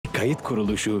Kayıt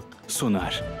Kuruluşu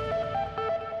sunar.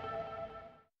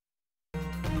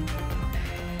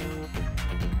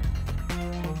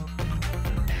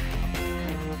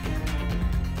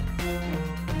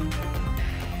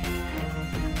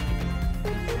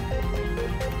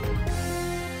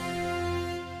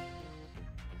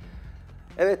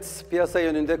 Evet, piyasa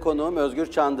yönünde konuğum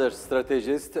Özgür Çandır,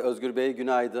 stratejist. Özgür Bey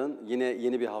günaydın. Yine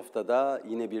yeni bir haftada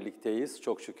yine birlikteyiz.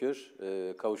 Çok şükür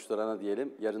kavuşturana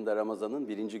diyelim. Yarın da Ramazan'ın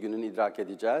 1. gününü idrak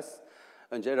edeceğiz.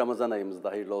 Önce Ramazan ayımız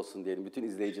da hayırlı olsun diyelim. Bütün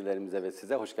izleyicilerimize ve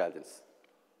size hoş geldiniz.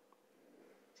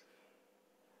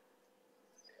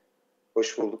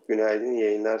 Hoş bulduk, günaydın, iyi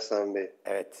yayınlar Sami Bey.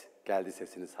 Evet, geldi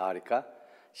sesiniz, harika.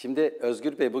 Şimdi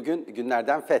Özgür Bey bugün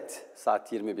günlerden FED,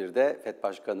 saat 21'de FED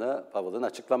Başkanı Powell'ın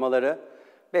açıklamaları.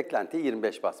 Beklenti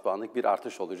 25 bas puanlık bir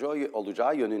artış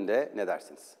olacağı yönünde, ne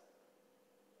dersiniz?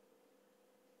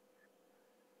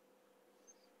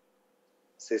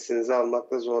 Sesinizi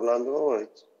almakta zorlandım ama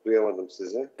hiç duyamadım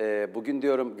sizi. Bugün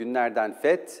diyorum günlerden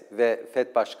FED ve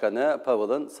FED Başkanı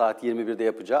Powell'ın saat 21'de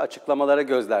yapacağı açıklamalara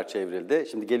gözler çevrildi.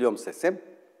 Şimdi geliyor mu sesim?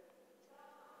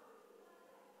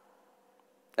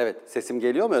 Evet, sesim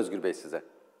geliyor mu Özgür Bey size?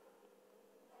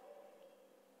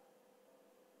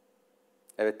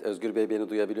 Evet, Özgür Bey beni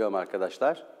duyabiliyor mu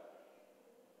arkadaşlar?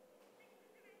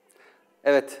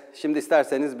 Evet, şimdi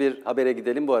isterseniz bir habere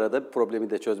gidelim. Bu arada problemi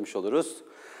de çözmüş oluruz.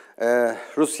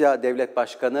 Rusya Devlet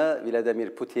Başkanı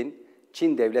Vladimir Putin,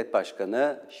 Çin Devlet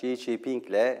Başkanı Xi Jinping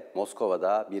ile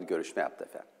Moskova'da bir görüşme yaptı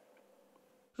efendim.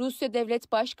 Rusya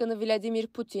Devlet Başkanı Vladimir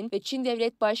Putin ve Çin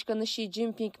Devlet Başkanı Xi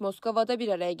Jinping Moskova'da bir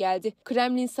araya geldi.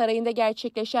 Kremlin Sarayı'nda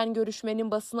gerçekleşen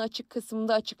görüşmenin basına açık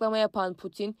kısmında açıklama yapan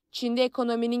Putin, Çin'de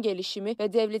ekonominin gelişimi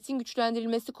ve devletin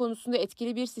güçlendirilmesi konusunda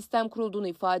etkili bir sistem kurulduğunu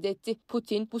ifade etti.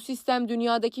 Putin, bu sistem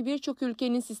dünyadaki birçok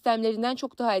ülkenin sistemlerinden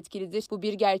çok daha etkilidir. Bu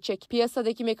bir gerçek.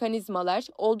 Piyasadaki mekanizmalar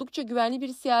oldukça güvenli bir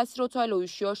siyasi rotayla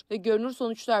uyuşuyor ve görünür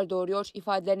sonuçlar doğuruyor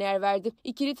ifadelerine yer verdi.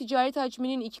 İkili ticaret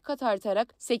hacminin 2 kat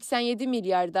artarak 87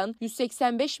 milyardan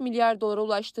 185 milyar dolara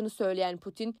ulaştığını söyleyen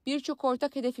Putin, birçok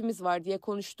ortak hedefimiz var diye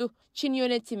konuştu. Çin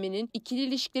yönetiminin ikili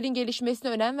ilişkilerin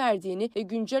gelişmesine önem verdiğini ve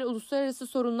güncel uluslararası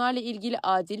sorunlarla ilgili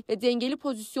adil ve dengeli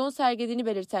pozisyon sergilediğini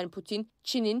belirten Putin,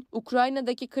 Çin'in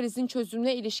Ukrayna'daki krizin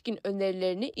çözümüne ilişkin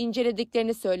önerilerini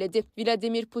incelediklerini söyledi.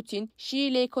 Vladimir Putin, Şii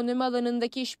ile ekonomi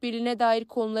alanındaki işbirliğine dair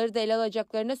konuları da ele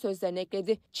alacaklarına sözlerini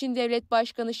ekledi. Çin Devlet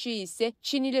Başkanı Şii ise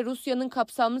Çin ile Rusya'nın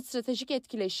kapsamlı stratejik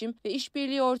etkileşim ve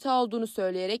işbirliği ortağı olduğunu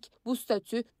söyleyerek bu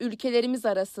statü ülkelerimiz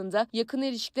arasında yakın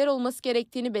ilişkiler olması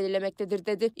gerektiğini belirlemektedir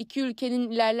dedi. İki ülkenin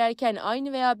ilerlerken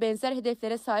aynı veya benzer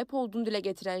hedeflere sahip olduğunu dile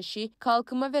getiren Şii,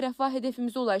 kalkınma ve refah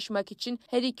hedefimize ulaşmak için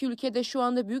her iki ülke de şu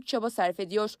anda büyük çaba sarf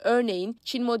ediyor. Örneğin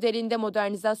Çin modelinde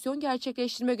modernizasyon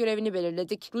gerçekleştirme görevini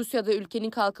belirledik. Rusya'da ülkenin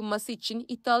kalkınması için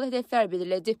iddialı hedefler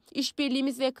belirledi.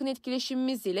 İşbirliğimiz ve yakın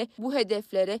etkileşimimiz ile bu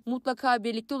hedeflere mutlaka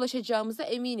birlikte ulaşacağımıza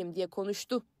eminim diye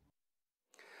konuştu.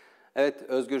 Evet,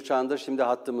 Özgür Çandır şimdi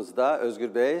hattımızda.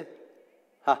 Özgür Bey,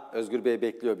 Özgür Bey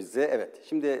bekliyor bizi. Evet,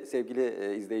 şimdi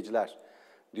sevgili izleyiciler,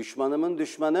 düşmanımın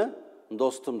düşmanı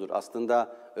dostumdur.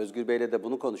 Aslında Özgür Bey'le de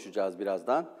bunu konuşacağız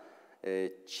birazdan.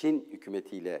 Çin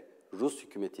hükümetiyle Rus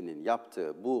hükümetinin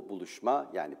yaptığı bu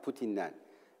buluşma, yani Putin'le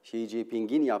Xi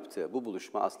Jinping'in yaptığı bu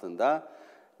buluşma aslında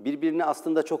birbirini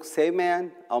aslında çok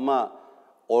sevmeyen ama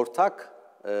ortak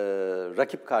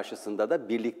rakip karşısında da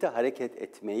birlikte hareket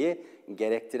etmeyi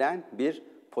gerektiren bir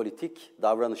politik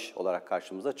davranış olarak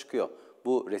karşımıza çıkıyor.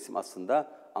 Bu resim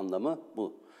aslında anlamı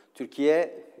bu.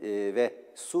 Türkiye ve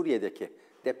Suriye'deki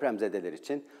depremzedeler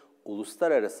için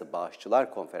Uluslararası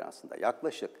Bağışçılar Konferansı'nda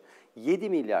yaklaşık 7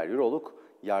 milyar euroluk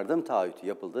yardım taahhütü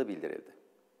yapıldığı bildirildi.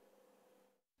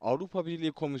 Avrupa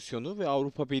Birliği Komisyonu ve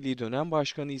Avrupa Birliği Dönem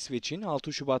Başkanı İsveç'in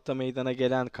 6 Şubat'ta meydana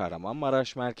gelen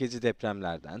Kahramanmaraş merkezi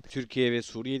depremlerden Türkiye ve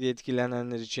Suriye'de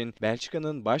etkilenenler için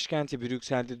Belçika'nın başkenti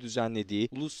Brüksel'de düzenlediği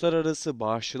Uluslararası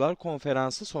Bağışçılar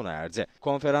Konferansı sona erdi.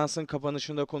 Konferansın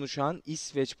kapanışında konuşan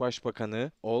İsveç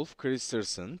Başbakanı Ulf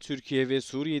Kristersson, Türkiye ve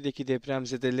Suriye'deki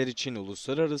depremzedeler için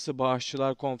Uluslararası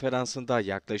Bağışçılar Konferansı'nda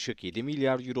yaklaşık 7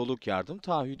 milyar euroluk yardım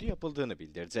taahhüdü yapıldığını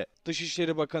bildirdi.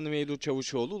 Dışişleri Bakanı Mevlüt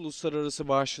Çavuşoğlu, Uluslararası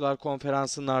Bağışçılar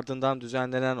Konferansı'nın ardından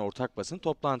düzenlenen ortak basın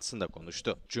toplantısında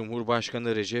konuştu.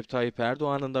 Cumhurbaşkanı Recep Tayyip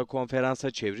Erdoğan'ın da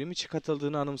konferansa çevrim içi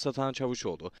katıldığını anımsatan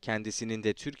Çavuşoğlu, kendisinin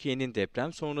de Türkiye'nin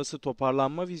deprem sonrası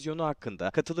toparlanma vizyonu hakkında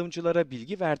katılımcılara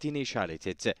bilgi verdiğine işaret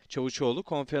etti. Çavuşoğlu,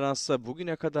 konferansta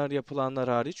bugüne kadar yapılanlar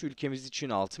hariç ülkemiz için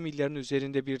 6 milyarın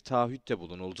üzerinde bir taahhütte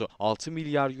bulunuldu. 6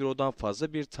 milyar eurodan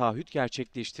fazla bir taahhüt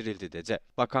gerçekleştirildi dedi.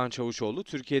 Bakan Çavuşoğlu,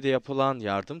 Türkiye'de yapılan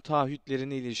yardım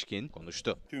taahhütlerine ilişkin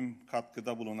konuştu. Tüm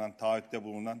katkıda bulunan, taahhütte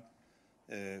bulunan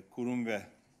kurum ve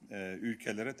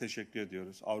ülkelere teşekkür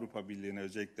ediyoruz. Avrupa Birliği'ne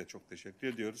özellikle çok teşekkür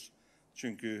ediyoruz.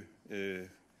 Çünkü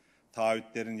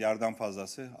taahhütlerin yarıdan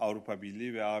fazlası Avrupa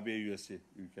Birliği ve AB üyesi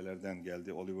ülkelerden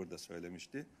geldi. Oliver da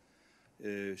söylemişti.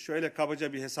 Şöyle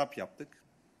kabaca bir hesap yaptık.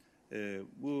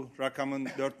 Bu rakamın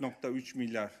 4,3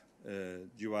 milyar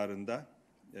civarında,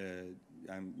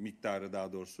 yani miktarı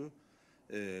daha doğrusu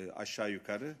aşağı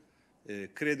yukarı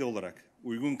kredi olarak,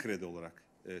 uygun kredi olarak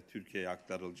Türkiye'ye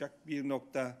aktarılacak. 1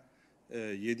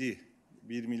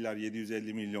 milyar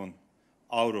 750 milyon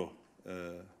avro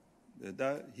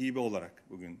da hibe olarak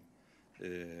bugün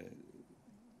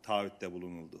taahhütte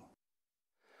bulunuldu.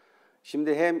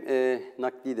 Şimdi hem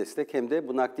nakdi destek hem de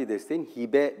bu nakdi desteğin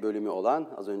hibe bölümü olan,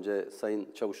 az önce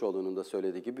Sayın Çavuşoğlu'nun da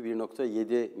söylediği gibi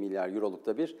 1,7 milyar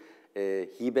eurolukta bir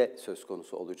hibe söz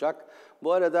konusu olacak.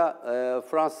 Bu arada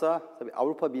Fransa, tabii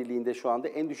Avrupa Birliği'nde şu anda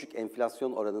en düşük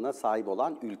enflasyon oranına sahip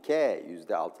olan ülke,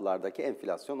 %6'lardaki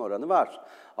enflasyon oranı var.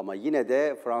 Ama yine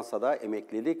de Fransa'da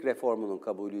emeklilik reformunun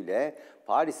kabulüyle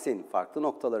Paris'in farklı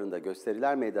noktalarında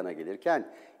gösteriler meydana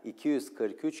gelirken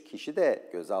 243 kişi de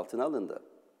gözaltına alındı.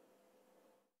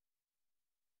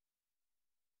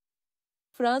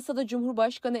 Fransa'da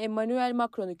Cumhurbaşkanı Emmanuel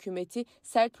Macron hükümeti,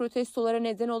 sert protestolara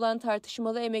neden olan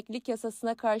tartışmalı emeklilik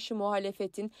yasasına karşı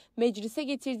muhalefetin meclise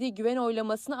getirdiği güven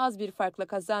oylamasını az bir farkla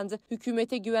kazandı.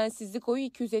 Hükümete güvensizlik oyu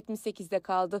 278'de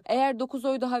kaldı. Eğer 9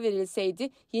 oy daha verilseydi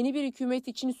yeni bir hükümet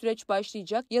için süreç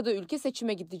başlayacak ya da ülke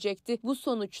seçime gidecekti. Bu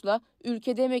sonuçla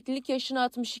ülkede emeklilik yaşını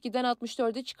 62'den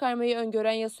 64'e çıkarmayı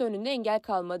öngören yasa önünde engel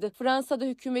kalmadı. Fransa'da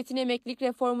hükümetin emeklilik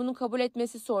reformunun kabul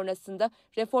etmesi sonrasında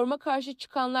reforma karşı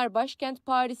çıkanlar başkent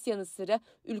Paris yanı sıra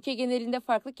ülke genelinde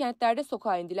farklı kentlerde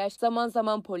sokağa indiler. Zaman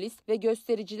zaman polis ve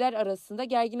göstericiler arasında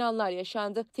gergin anlar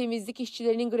yaşandı. Temizlik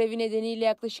işçilerinin grevi nedeniyle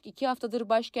yaklaşık 2 haftadır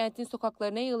başkentin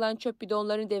sokaklarına yığılan çöp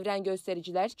bidonlarını deviren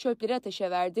göstericiler çöpleri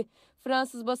ateşe verdi.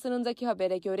 Fransız basınındaki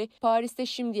habere göre Paris'te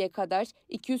şimdiye kadar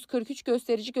 243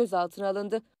 gösterici gözaltına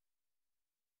alındı.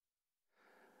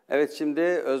 Evet, şimdi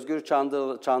Özgür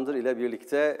Çandır ile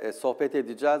birlikte sohbet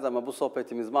edeceğiz ama bu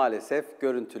sohbetimiz maalesef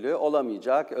görüntülü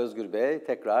olamayacak. Özgür Bey,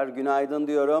 tekrar günaydın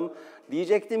diyorum.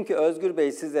 Diyecektim ki Özgür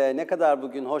Bey, size ne kadar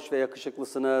bugün hoş ve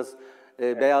yakışıklısınız,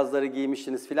 beyazları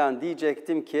giymişsiniz falan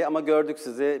diyecektim ki ama gördük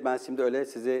sizi. Ben şimdi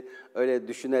sizi öyle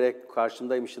düşünerek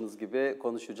karşımdaymışsınız gibi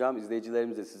konuşacağım.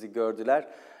 İzleyicilerimiz de sizi gördüler.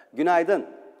 Günaydın.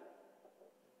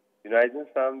 Günaydın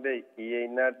Sami Bey, iyi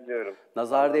yayınlar diliyorum.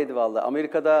 Nazar değdi vallahi.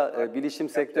 Amerika'da bilişim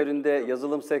sektöründe,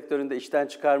 yazılım sektöründe işten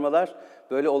çıkarmalar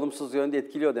böyle olumsuz yönde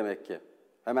etkiliyor demek ki.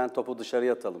 Hemen topu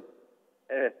dışarıya atalım.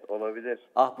 Evet, olabilir.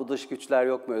 Ah, bu dış güçler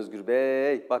yok mu Özgür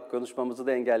Bey? Bak, konuşmamızı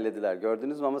da engellediler.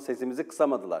 Gördünüz mü, ama sesimizi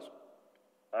kısamadılar.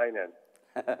 Aynen.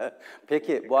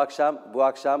 Peki bu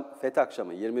akşam FED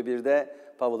akşamı 21'de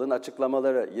Powell'ın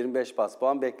açıklamaları, 25 bas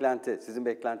puan beklenti. Sizin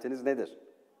beklentiniz nedir?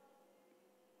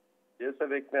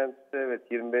 Piyasa beklentisi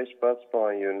evet 25 bas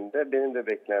puan yönünde. Benim de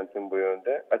beklentim bu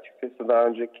yönde. Açıkçası daha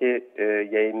önceki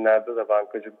yayınlarda da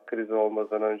bankacılık krizi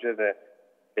olmadan önce de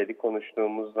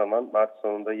konuştuğumuz zaman Mart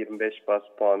sonunda 25 bas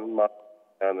puanın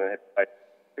yani hep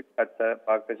paylaştık. Hatta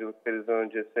bankacılık krizi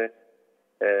öncesi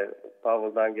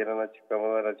Powell'dan gelen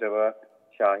açıklamalar acaba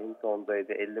şahin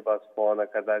tondaydı, 50 bas puana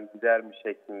kadar gider mi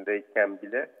şeklindeyken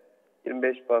bile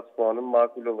 25 bas puanın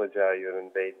makul olacağı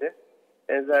yönündeydi.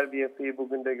 Benzer bir yapıyı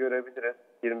bugün de görebiliriz.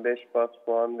 25 bas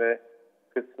puan ve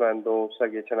kısmen de olsa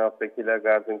geçen haftaki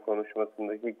Lagarde'ın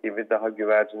konuşmasındaki gibi daha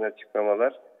güvercin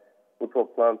açıklamalar bu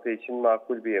toplantı için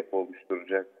makul bir yapı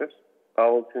oluşturacaktır.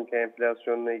 Powell çünkü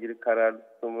enflasyonla ilgili kararlı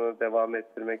tutumunu devam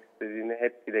ettirmek istediğini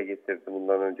hep dile getirdi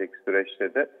bundan önceki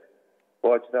süreçte de.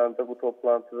 Bu açıdan da bu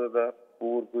toplantıda da bu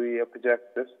vurguyu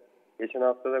yapacaktır. Geçen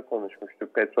hafta da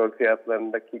konuşmuştuk. Petrol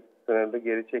fiyatlarındaki sınırlı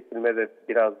geri çekilme de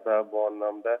biraz daha bu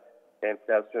anlamda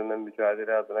enflasyonla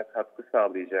mücadele adına katkı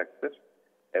sağlayacaktır.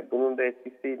 Bunun da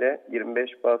etkisiyle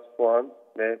 25 bas puan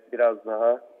ve biraz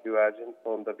daha güvercin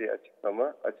tonda bir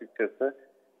açıklama açıkçası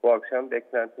bu akşam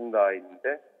beklentim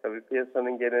dahilinde. Tabii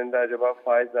piyasanın genelinde acaba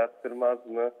faiz arttırmaz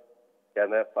mı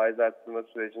ya da faiz arttırma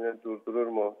sürecini durdurur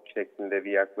mu şeklinde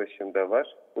bir yaklaşım da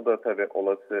var. Bu da tabii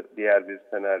olası diğer bir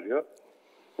senaryo.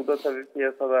 Bu da tabii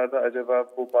piyasalarda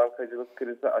acaba bu bankacılık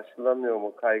krizi aşılamıyor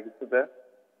mu kaygısı da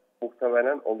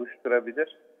muhtemelen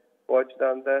oluşturabilir. Bu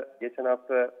açıdan da geçen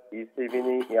hafta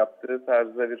ECB'nin yaptığı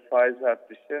tarzda bir faiz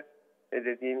artışı ve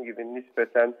dediğim gibi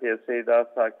nispeten piyasayı daha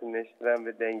sakinleştiren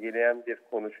ve dengeleyen bir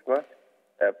konuşma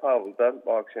Powell'dan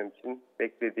bu akşam için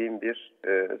beklediğim bir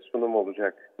sunum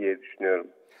olacak diye düşünüyorum.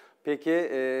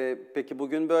 Peki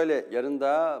bugün böyle, yarın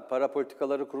da Para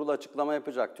Politikaları Kurulu açıklama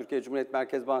yapacak. Türkiye Cumhuriyet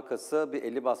Merkez Bankası bir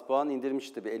 50 bas puan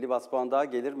indirmişti. Bir 50 bas puan daha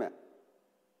gelir mi?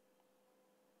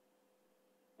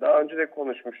 Daha önce de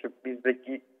konuşmuştuk.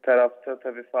 Bizdeki tarafta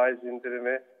tabii faiz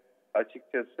indirimi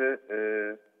açıkçası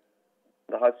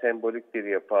daha sembolik bir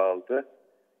yapı aldı.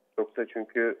 Yoksa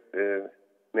çünkü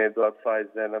mevduat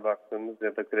faizlerine baktığımız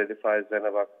ya da kredi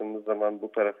faizlerine baktığımız zaman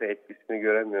bu tarafa etkisini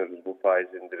göremiyoruz bu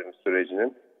faiz indirimi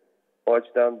sürecinin. O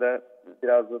açıdan da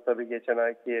biraz da tabii geçen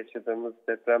ayki yaşadığımız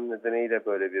deprem nedeniyle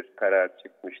böyle bir karar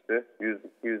çıkmıştı.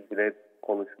 100-200 bile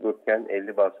konuşulurken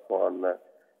 50 baz puanla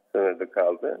sınırlı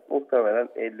kaldı. Muhtemelen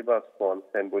 50 baz puan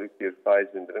sembolik bir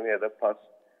faiz indirimi ya da pas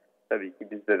tabii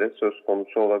ki bizde de söz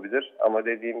konusu olabilir. Ama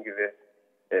dediğim gibi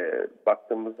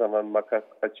baktığımız zaman makas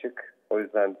açık. O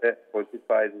yüzden de politik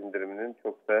faiz indiriminin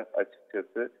çok da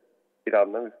açıkçası bir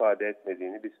anlam ifade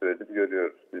etmediğini bir süredir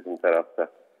görüyoruz bizim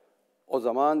tarafta. O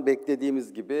zaman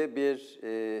beklediğimiz gibi bir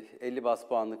 50 baz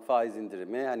puanlık faiz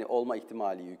indirimi, hani olma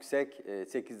ihtimali yüksek,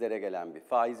 8'lere gelen bir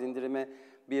faiz indirimi,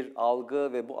 bir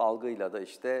algı ve bu algıyla da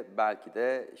işte belki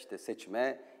de işte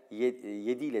seçime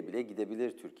 7 ile bile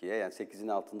gidebilir Türkiye. Yani 8'in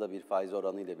altında bir faiz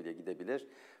oranı ile bile gidebilir.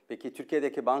 Peki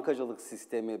Türkiye'deki bankacılık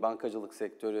sistemi, bankacılık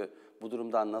sektörü bu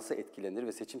durumdan nasıl etkilenir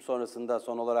ve seçim sonrasında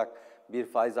son olarak bir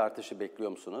faiz artışı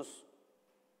bekliyor musunuz?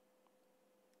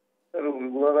 Tabii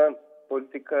uygulanan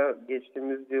politika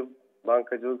geçtiğimiz yıl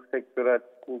bankacılık sektörü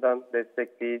açısından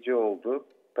destekleyici oldu.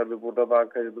 Tabii burada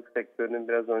bankacılık sektörünün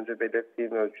biraz önce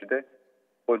belirttiğim ölçüde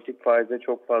politik faize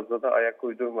çok fazla da ayak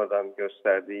uydurmadan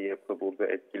gösterdiği yapı burada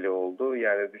etkili oldu.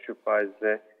 Yani düşük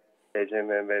faizle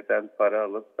TCMM'den para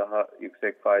alıp daha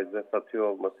yüksek faizle satıyor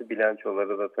olması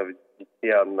bilançoları da tabii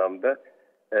ciddi anlamda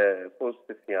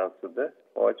pozitif yansıdı.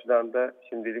 O açıdan da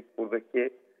şimdilik buradaki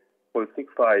politik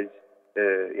faiz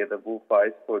ya da bu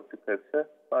faiz politikası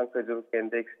bankacılık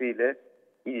endeksiyle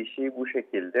ilişiği bu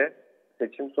şekilde.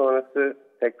 Seçim sonrası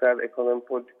tekrar ekonomi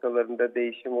politikalarında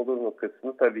değişim olur mu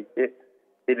kısmı tabii ki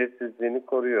belirsizliğini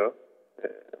koruyor.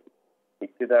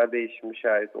 İktidar değişimi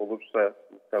şayet olursa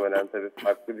muhtemelen tabii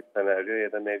farklı bir senaryo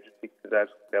ya da mevcut iktidar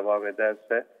devam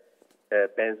ederse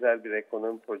benzer bir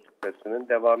ekonomi politikasının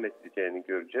devam edeceğini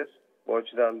göreceğiz. Bu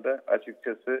açıdan da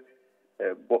açıkçası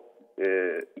bu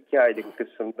 2 aylık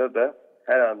kısımda da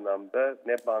her anlamda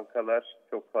ne bankalar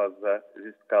çok fazla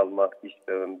risk alma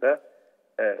işlerinde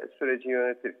süreci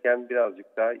yönetirken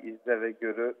birazcık daha izle ve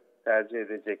görü tercih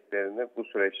edeceklerini bu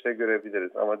süreçte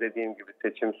görebiliriz. Ama dediğim gibi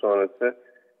seçim sonrası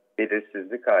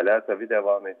belirsizlik hala tabii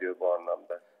devam ediyor bu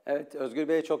anlamda. Evet, Özgür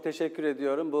Bey çok teşekkür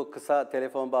ediyorum bu kısa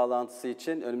telefon bağlantısı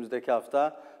için. Önümüzdeki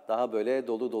hafta daha böyle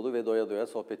dolu dolu ve doya doya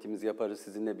sohbetimizi yaparız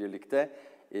sizinle birlikte.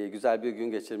 Güzel bir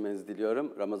gün geçirmenizi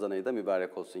diliyorum. Ramazan ayı da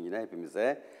mübarek olsun yine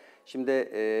hepimize. Şimdi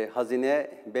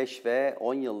hazine 5 ve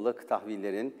 10 yıllık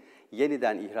tahvillerin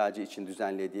yeniden ihracı için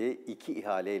düzenlediği 2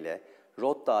 ihaleyle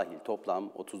ROT dahil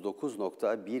toplam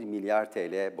 39,1 milyar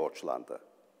TL borçlandı.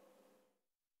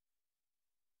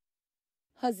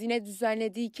 Hazine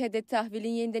düzenlediği 2 adet tahvilin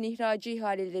yeniden ihracı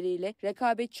ihaleleriyle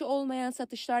rekabetçi olmayan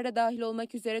satışlarda dahil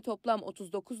olmak üzere toplam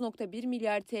 39,1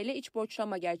 milyar TL iç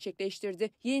borçlanma gerçekleştirdi.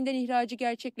 Yeniden ihracı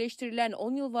gerçekleştirilen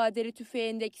 10 yıl vadeli tüfe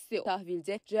endeksi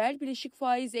tahvilde reel bileşik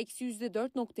faiz eksi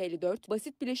 %4,54,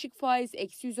 basit bileşik faiz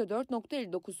eksi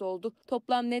 %4,59 oldu.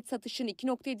 Toplam net satışın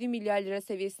 2,7 milyar lira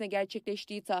seviyesine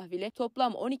gerçekleştiği tahvile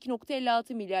toplam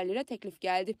 12,56 milyar lira teklif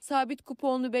geldi. Sabit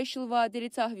kuponlu 5 yıl vadeli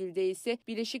tahvilde ise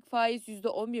bileşik faiz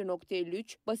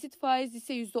 %11,53, basit faiz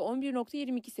ise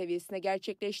 %11,22 seviyesine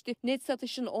gerçekleşti. Net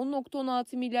satışın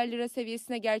 10,16 milyar lira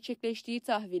seviyesine gerçekleştiği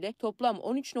tahvile toplam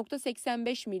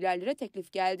 13,85 milyar lira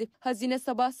teklif geldi. Hazine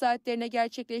sabah saatlerine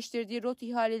gerçekleştirdiği ROT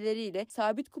ihaleleriyle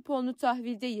sabit kuponlu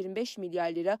tahvilde 25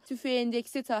 milyar lira, tüfe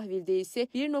endeksi tahvilde ise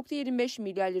 1,25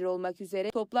 milyar lira olmak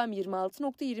üzere toplam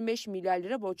 26,25 milyar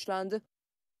lira borçlandı.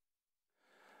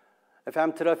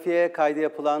 Efendim trafiğe kaydı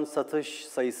yapılan satış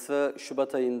sayısı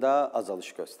Şubat ayında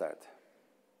azalış gösterdi.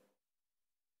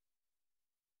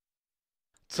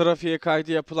 Trafiğe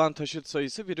kaydı yapılan taşıt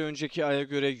sayısı bir önceki aya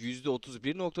göre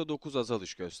 %31,9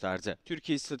 azalış gösterdi.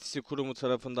 Türkiye İstatistik Kurumu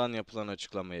tarafından yapılan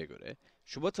açıklamaya göre,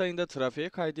 Şubat ayında trafiğe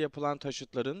kaydı yapılan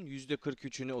taşıtların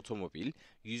 %43'ünü otomobil,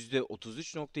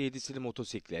 %33,7'sini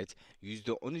motosiklet,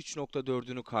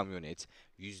 %13,4'ünü kamyonet,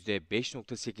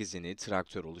 %5,8'ini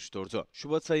traktör oluşturdu.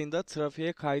 Şubat ayında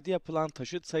trafiğe kaydı yapılan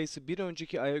taşıt sayısı bir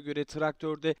önceki aya göre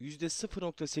traktörde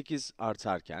 %0,8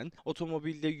 artarken,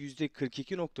 otomobilde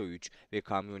 %42,3 ve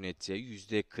kamyonette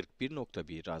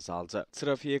 %41,1 azaldı.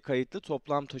 Trafiğe kayıtlı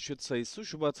toplam taşıt sayısı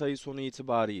Şubat ayı sonu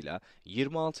itibarıyla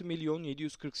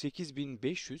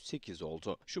 26.748.508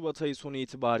 oldu. Şubat ayı sonu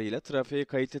itibarıyla trafiğe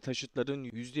kayıtlı taşıtların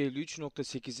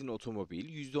 %53,8'ini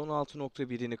otomobil,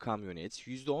 %16,1'ini kamyonet,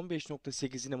 %15,8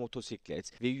 %8'ini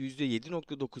motosiklet ve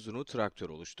 %7,9'unu traktör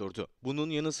oluşturdu. Bunun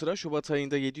yanı sıra Şubat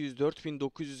ayında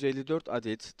 704.954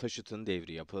 adet taşıtın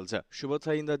devri yapıldı. Şubat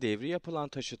ayında devri yapılan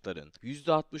taşıtların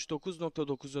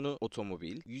 %69,9'unu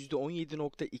otomobil,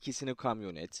 %17,2'sini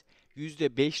kamyonet,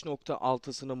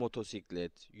 %5,6'sını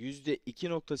motosiklet,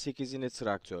 %2,8'ini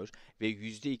traktör ve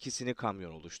 %2'sini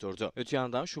kamyon oluşturdu. Öte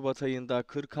yandan Şubat ayında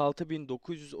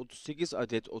 46.938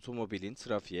 adet otomobilin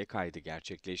trafiğe kaydı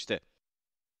gerçekleşti.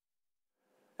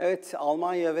 Evet,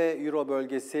 Almanya ve Euro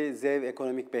bölgesi ZEV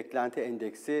Ekonomik Beklenti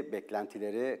Endeksi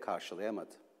beklentileri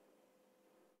karşılayamadı.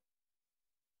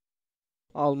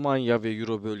 Almanya ve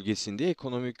Euro bölgesinde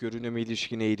ekonomik görünüme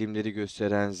ilişkin eğilimleri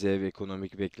gösteren ZEV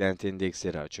Ekonomik Beklenti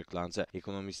Endeksleri açıklandı.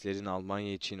 Ekonomistlerin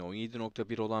Almanya için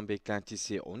 17,1 olan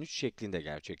beklentisi 13 şeklinde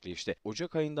gerçekleşti.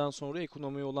 Ocak ayından sonra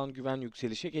ekonomiye olan güven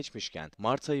yükselişe geçmişken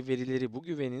Mart ayı verileri bu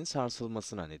güvenin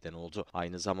sarsılmasına neden oldu.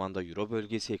 Aynı zamanda Euro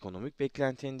bölgesi Ekonomik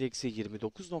Beklenti Endeksi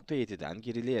 29,7'den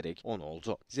gerileyerek 10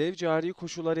 oldu. ZEV Cari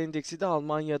Koşullar Endeksi de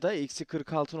Almanya'da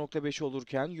 -46,5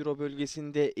 olurken Euro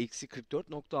bölgesinde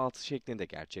 -44,6 şeklinde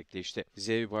gerçekleşti.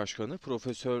 ZEV Başkanı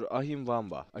Profesör Achim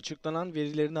Wamba, açıklanan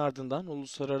verilerin ardından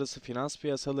uluslararası finans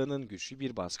piyasalarının güçlü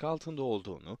bir baskı altında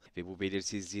olduğunu ve bu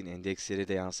belirsizliğin endekslere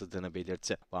de yansıdığını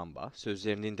belirtti. Wamba,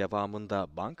 sözlerinin devamında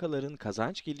bankaların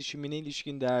kazanç gelişimine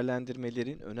ilişkin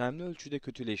değerlendirmelerin önemli ölçüde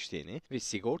kötüleştiğini ve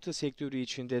sigorta sektörü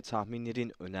içinde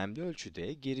tahminlerin önemli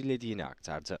ölçüde gerilediğini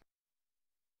aktardı.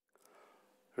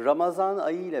 Ramazan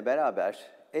ayı ile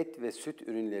beraber et ve süt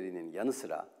ürünlerinin yanı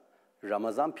sıra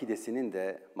Ramazan pidesinin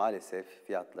de maalesef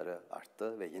fiyatları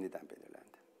arttı ve yeniden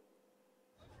belirlendi.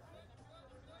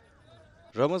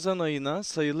 Ramazan ayına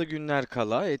sayılı günler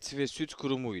kala Et ve Süt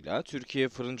Kurumu'yla Türkiye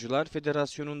Fırıncılar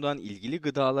Federasyonu'ndan ilgili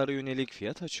gıdalara yönelik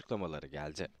fiyat açıklamaları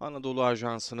geldi. Anadolu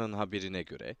Ajansı'nın haberine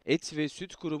göre Et ve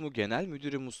Süt Kurumu Genel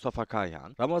Müdürü Mustafa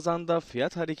Kayhan, Ramazan'da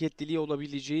fiyat hareketliliği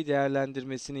olabileceği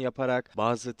değerlendirmesini yaparak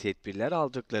bazı tedbirler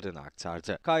aldıklarını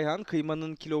aktardı. Kayhan,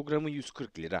 kıymanın kilogramı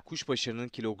 140 lira, kuşbaşının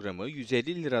kilogramı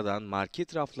 150 liradan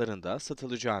market raflarında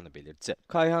satılacağını belirtti.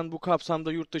 Kayhan bu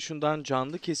kapsamda yurt dışından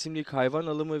canlı kesimlik hayvan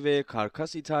alımı ve karkas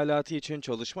ithalatı için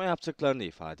çalışma yaptıklarını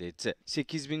ifade etti.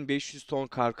 8.500 ton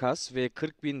karkas ve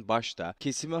 40.000 başta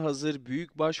kesime hazır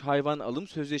büyükbaş hayvan alım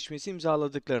sözleşmesi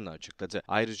imzaladıklarını açıkladı.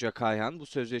 Ayrıca Kayhan bu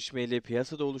sözleşmeyle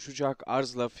piyasada oluşacak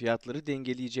arzla fiyatları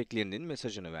dengeleyeceklerinin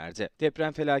mesajını verdi.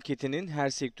 Deprem felaketinin her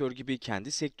sektör gibi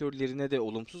kendi sektörlerine de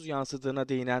olumsuz yansıdığına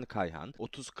değinen Kayhan,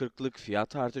 30-40'lık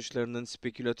fiyat artışlarının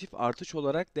spekülatif artış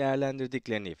olarak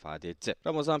değerlendirdiklerini ifade etti.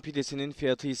 Ramazan pidesinin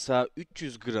fiyatı ise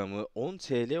 300 gramı 10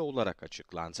 TL olarak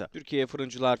açıklandı. Türkiye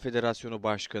Fırıncılar Federasyonu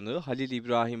Başkanı Halil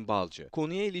İbrahim Balcı,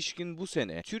 konuya ilişkin bu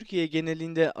sene Türkiye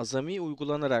genelinde azami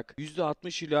uygulanarak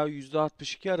 %60 ila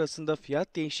 %62 arasında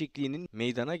fiyat değişikliğinin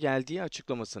meydana geldiği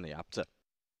açıklamasını yaptı.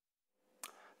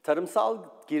 Tarımsal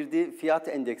girdi fiyat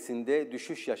endeksinde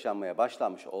düşüş yaşanmaya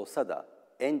başlanmış olsa da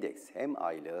endeks hem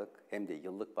aylık hem de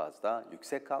yıllık bazda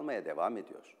yüksek kalmaya devam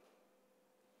ediyor.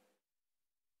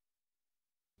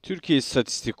 Türkiye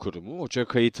İstatistik Kurumu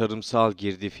Ocak ayı tarımsal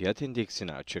girdi fiyat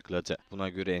endeksini açıkladı. Buna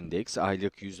göre endeks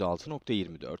aylık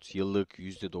 %6,24, yıllık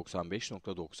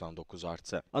 %95,99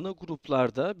 arttı. Ana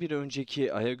gruplarda bir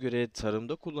önceki aya göre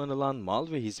tarımda kullanılan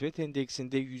mal ve hizmet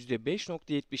endeksinde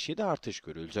 %5,77 artış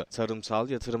görüldü. Tarımsal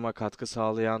yatırıma katkı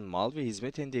sağlayan mal ve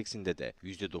hizmet endeksinde de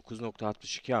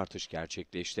 %9,62 artış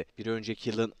gerçekleşti. Bir önceki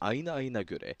yılın aynı ayına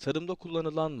göre tarımda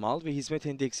kullanılan mal ve hizmet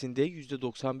endeksinde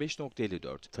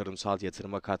 %95,54, tarımsal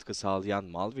yatırıma katkı sağlayan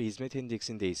mal ve hizmet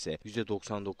endeksinde ise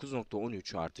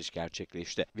 %99,13 artış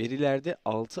gerçekleşti. Verilerde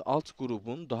 6 alt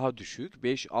grubun daha düşük,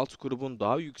 5 alt grubun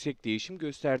daha yüksek değişim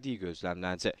gösterdiği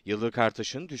gözlemlendi. Yıllık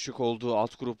artışın düşük olduğu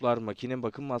alt gruplar makine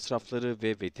bakım masrafları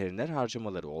ve veteriner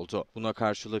harcamaları oldu. Buna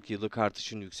karşılık yıllık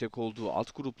artışın yüksek olduğu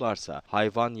alt gruplarsa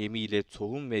hayvan yemi ile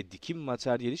tohum ve dikim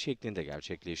materyali şeklinde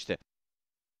gerçekleşti.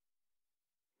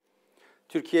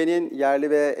 Türkiye'nin yerli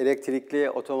ve elektrikli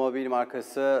otomobil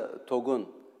markası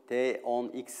TOG'un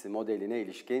T10X modeline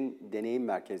ilişkin deneyim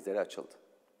merkezleri açıldı.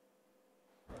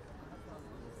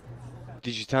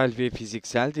 Dijital ve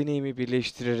fiziksel deneyimi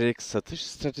birleştirerek satış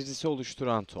stratejisi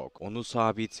oluşturan TOG, onu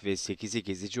sabit ve 8'i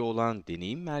gezici olan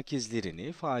deneyim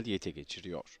merkezlerini faaliyete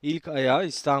geçiriyor. İlk ayağı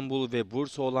İstanbul ve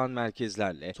Bursa olan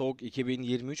merkezlerle TOG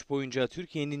 2023 boyunca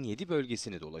Türkiye'nin 7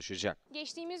 bölgesini dolaşacak.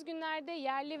 Geçtiğimiz günlerde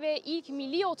yerli ve ilk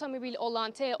milli otomobil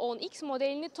olan T10X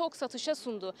modelini TOG satışa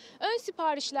sundu. Ön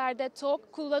siparişlerde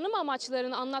TOG kullanım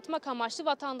amaçlarını anlatmak amaçlı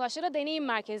vatandaşlara deneyim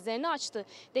merkezlerini açtı.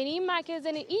 Deneyim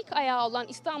merkezlerinin ilk ayağı olan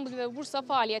İstanbul ve Bursa Bursa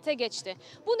faaliyete geçti.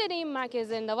 Bu deneyim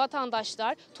merkezlerinde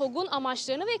vatandaşlar TOG'un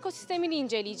amaçlarını ve ekosistemini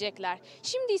inceleyecekler.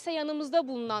 Şimdi ise yanımızda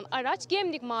bulunan araç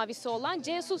Gemlik mavisi olan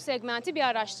C-SUV segmenti bir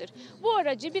araçtır. Bu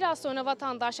aracı biraz sonra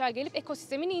vatandaşlar gelip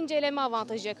ekosistemini inceleme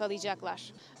avantajı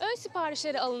yakalayacaklar. Ön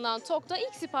siparişleri alınan TOG'da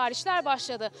ilk siparişler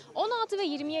başladı. 16 ve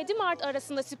 27 Mart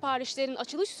arasında siparişlerin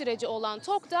açılış süreci olan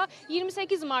TOG'da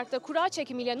 28 Mart'ta kura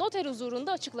çekimiyle noter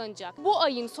huzurunda açıklanacak. Bu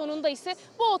ayın sonunda ise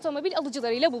bu otomobil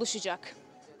alıcılarıyla buluşacak.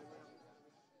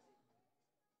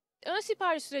 Ön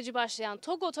sipariş süreci başlayan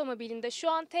TOG otomobilinde şu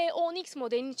an T10X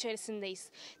modelinin içerisindeyiz.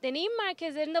 Deneyim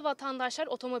merkezlerinde vatandaşlar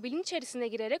otomobilin içerisine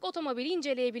girerek otomobili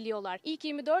inceleyebiliyorlar. İlk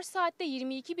 24 saatte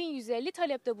 22.150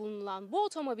 talepte bulunan bu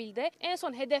otomobilde en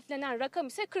son hedeflenen rakam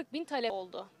ise 40.000 talep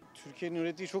oldu. Türkiye'nin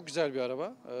ürettiği çok güzel bir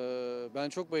araba. Ben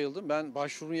çok bayıldım. Ben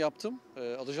başvurunu yaptım.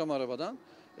 Alacağım arabadan.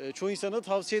 Çoğu insana da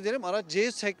tavsiye ederim. Araç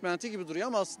C segmenti gibi duruyor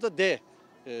ama aslında D.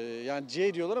 Yani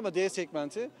C diyorlar ama D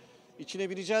segmenti. İçine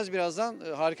bineceğiz birazdan.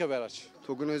 Harika bir araç.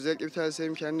 TOG'un özellikle bir tanesi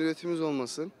hem kendi üretimimiz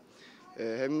olması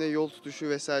hem de yol tutuşu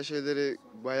vesaire şeyleri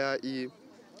bayağı iyi.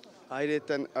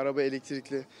 Ayrıyeten araba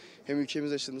elektrikli, hem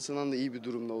ülkemiz açısından da iyi bir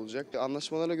durumda olacak.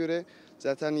 Anlaşmalara göre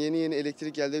zaten yeni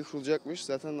elektrik yerleri kurulacakmış.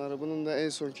 Zaten arabanın da en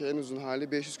sonki en uzun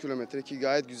hali 500 kilometre ki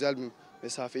gayet güzel bir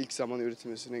mesafe ilk zaman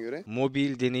üretilmesine göre.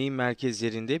 Mobil deneyim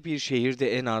merkezlerinde bir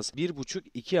şehirde en az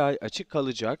 1,5-2 ay açık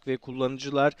kalacak ve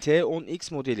kullanıcılar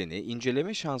T10X modelini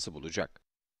inceleme şansı bulacak.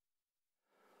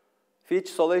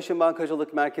 Fitch Solution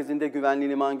Bankacılık Merkezi'nde güvenli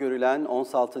liman görülen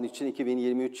ons altın için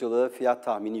 2023 yılı fiyat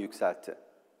tahmini yükseltti.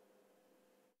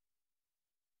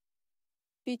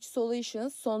 Fitch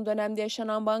Solutions, son dönemde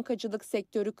yaşanan bankacılık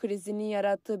sektörü krizinin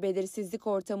yarattığı belirsizlik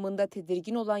ortamında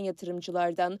tedirgin olan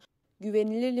yatırımcılardan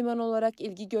güvenilir liman olarak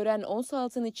ilgi gören ons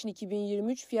altın için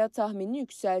 2023 fiyat tahminini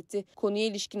yükseltti. Konuya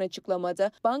ilişkin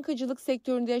açıklamada, bankacılık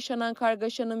sektöründe yaşanan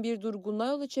kargaşanın bir durgunluğa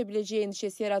yol açabileceği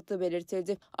endişesi yarattığı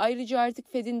belirtildi. Ayrıca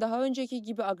artık Fed'in daha önceki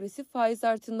gibi agresif faiz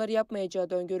artımları yapmayacağı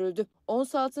da öngörüldü.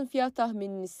 Ons altın fiyat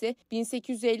tahmininin ise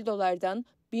 1850 dolardan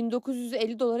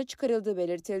 1950 dolara çıkarıldığı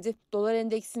belirtildi. Dolar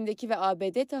endeksindeki ve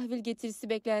ABD tahvil getirisi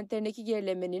beklentilerindeki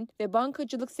gerilemenin ve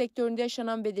bankacılık sektöründe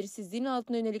yaşanan belirsizliğin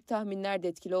altına yönelik tahminler de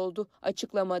etkili oldu.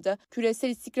 Açıklamada, küresel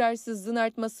istikrarsızlığın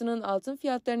artmasının altın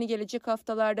fiyatlarını gelecek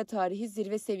haftalarda tarihi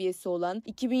zirve seviyesi olan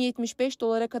 2075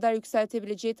 dolara kadar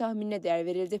yükseltebileceği tahminine değer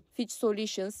verildi. Fitch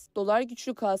Solutions, dolar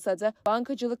güçlü kalsa da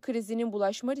bankacılık krizinin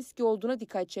bulaşma riski olduğuna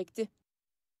dikkat çekti.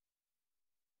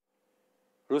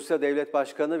 Rusya Devlet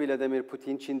Başkanı Vladimir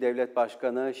Putin, Çin Devlet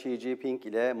Başkanı Xi Jinping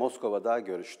ile Moskova'da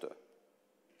görüştü.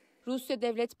 Rusya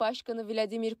Devlet Başkanı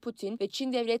Vladimir Putin ve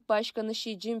Çin Devlet Başkanı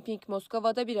Xi Jinping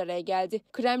Moskova'da bir araya geldi.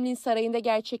 Kremlin Sarayı'nda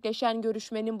gerçekleşen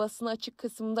görüşmenin basına açık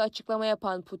kısmında açıklama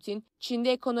yapan Putin,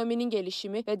 Çin'de ekonominin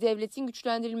gelişimi ve devletin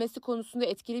güçlendirilmesi konusunda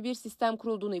etkili bir sistem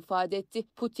kurulduğunu ifade etti.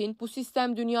 Putin, bu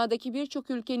sistem dünyadaki birçok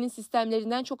ülkenin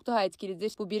sistemlerinden çok daha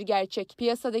etkilidir. Bu bir gerçek.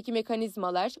 Piyasadaki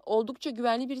mekanizmalar oldukça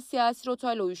güvenli bir siyasi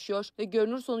rotayla uyuşuyor ve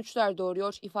görünür sonuçlar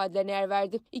doğuruyor ifadelerine yer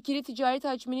verdi. İkili ticaret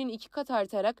hacminin 2 kat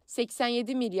artarak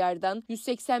 87 milyardan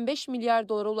 185 milyar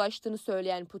dolara ulaştığını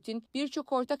söyleyen Putin,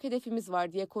 birçok ortak hedefimiz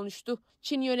var diye konuştu.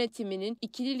 Çin yönetiminin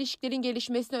ikili ilişkilerin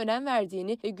gelişmesine önem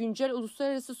verdiğini ve güncel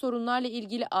uluslararası sorunlarla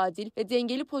ilgili adil ve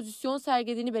dengeli pozisyon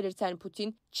sergilediğini belirten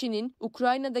Putin, Çin'in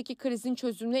Ukrayna'daki krizin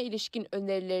çözümüne ilişkin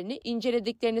önerilerini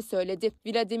incelediklerini söyledi.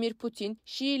 Vladimir Putin,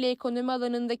 Xi ile ekonomi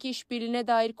alanındaki işbirliğine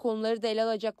dair konuları da ele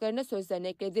alacaklarına sözlerini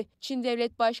ekledi. Çin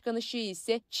Devlet Başkanı Xi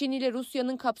ise Çin ile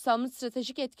Rusya'nın kapsamlı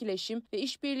stratejik etkileşim ve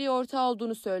işbirliği ortağı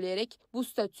olduğunu söyleyerek bu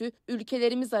statü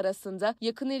ülkelerimiz arasında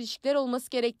yakın ilişkiler olması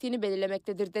gerektiğini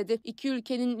belirlemektedir dedi. İki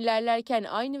ülkenin ilerlerken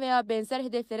aynı veya benzer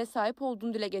hedeflere sahip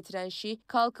olduğunu dile getiren Xi,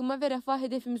 kalkınma ve refah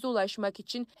hedefimize ulaşmak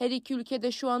için her iki ülke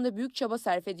de şu anda büyük çaba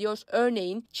sarf ediyor.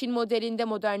 Örneğin Çin modelinde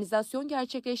modernizasyon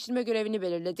gerçekleştirme görevini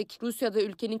belirledik. Rusya'da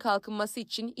ülkenin kalkınması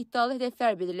için iddialı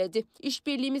hedefler belirledi.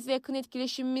 İşbirliğimiz ve yakın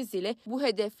etkileşimimiz ile bu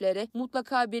hedeflere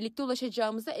mutlaka birlikte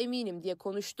ulaşacağımıza eminim diye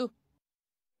konuştu.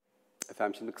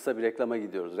 Efendim şimdi kısa bir reklama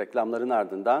gidiyoruz. Reklamların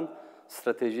ardından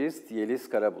stratejist Yeliz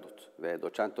Karabulut ve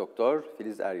doçent doktor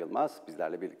Filiz Yılmaz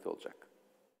bizlerle birlikte olacak.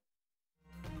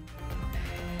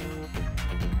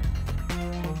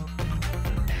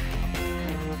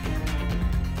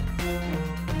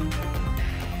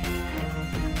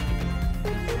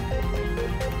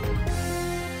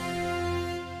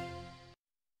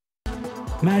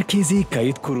 Merkezi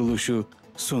Kayıt Kuruluşu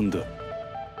sundu.